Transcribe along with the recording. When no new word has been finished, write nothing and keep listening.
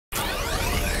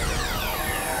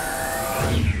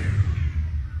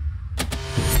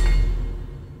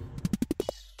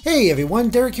Hey everyone,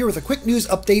 Derek here with a quick news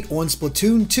update on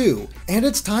Splatoon 2, and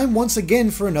it's time once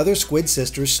again for another Squid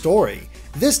Sisters story,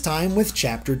 this time with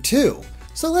Chapter 2.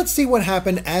 So let's see what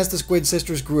happened as the Squid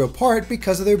Sisters grew apart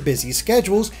because of their busy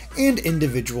schedules and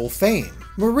individual fame.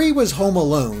 Marie was home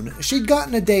alone, she'd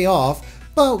gotten a day off,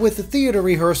 but with the theater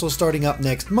rehearsal starting up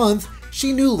next month,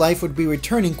 she knew life would be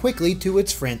returning quickly to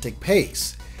its frantic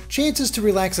pace. Chances to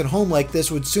relax at home like this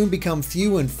would soon become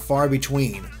few and far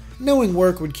between. Knowing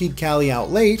work would keep Callie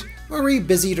out late, Marie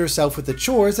busied herself with the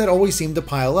chores that always seemed to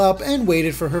pile up and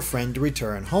waited for her friend to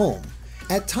return home.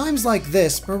 At times like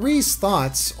this, Marie's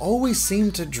thoughts always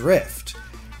seemed to drift.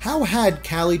 How had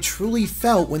Callie truly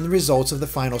felt when the results of the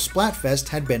final Splatfest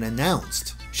had been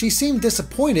announced? She seemed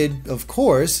disappointed, of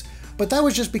course, but that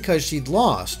was just because she'd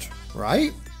lost,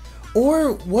 right?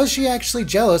 Or was she actually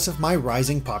jealous of my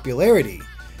rising popularity?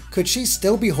 Could she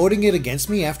still be holding it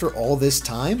against me after all this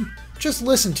time? Just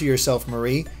listen to yourself,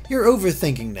 Marie. You're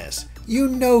overthinking this. You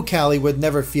know Callie would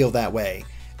never feel that way.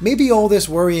 Maybe all this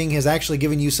worrying has actually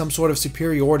given you some sort of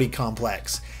superiority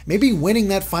complex. Maybe winning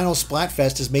that final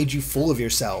Splatfest has made you full of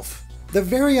yourself. The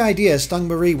very idea stung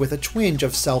Marie with a twinge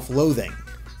of self-loathing.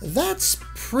 That's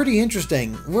pretty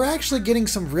interesting. We're actually getting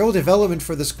some real development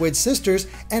for the Squid Sisters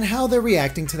and how they're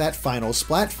reacting to that final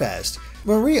Splatfest.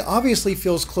 Marie obviously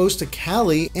feels close to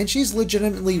Callie, and she's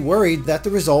legitimately worried that the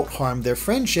result harmed their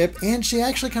friendship, and she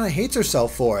actually kind of hates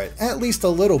herself for it, at least a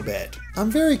little bit.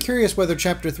 I'm very curious whether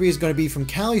Chapter 3 is going to be from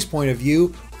Callie's point of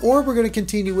view, or we're going to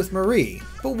continue with Marie.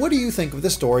 But what do you think of the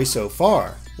story so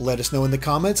far? Let us know in the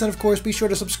comments, and of course be sure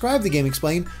to subscribe to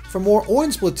GameXplain for more on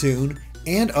Splatoon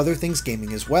and other things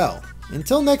gaming as well.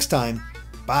 Until next time,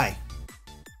 bye.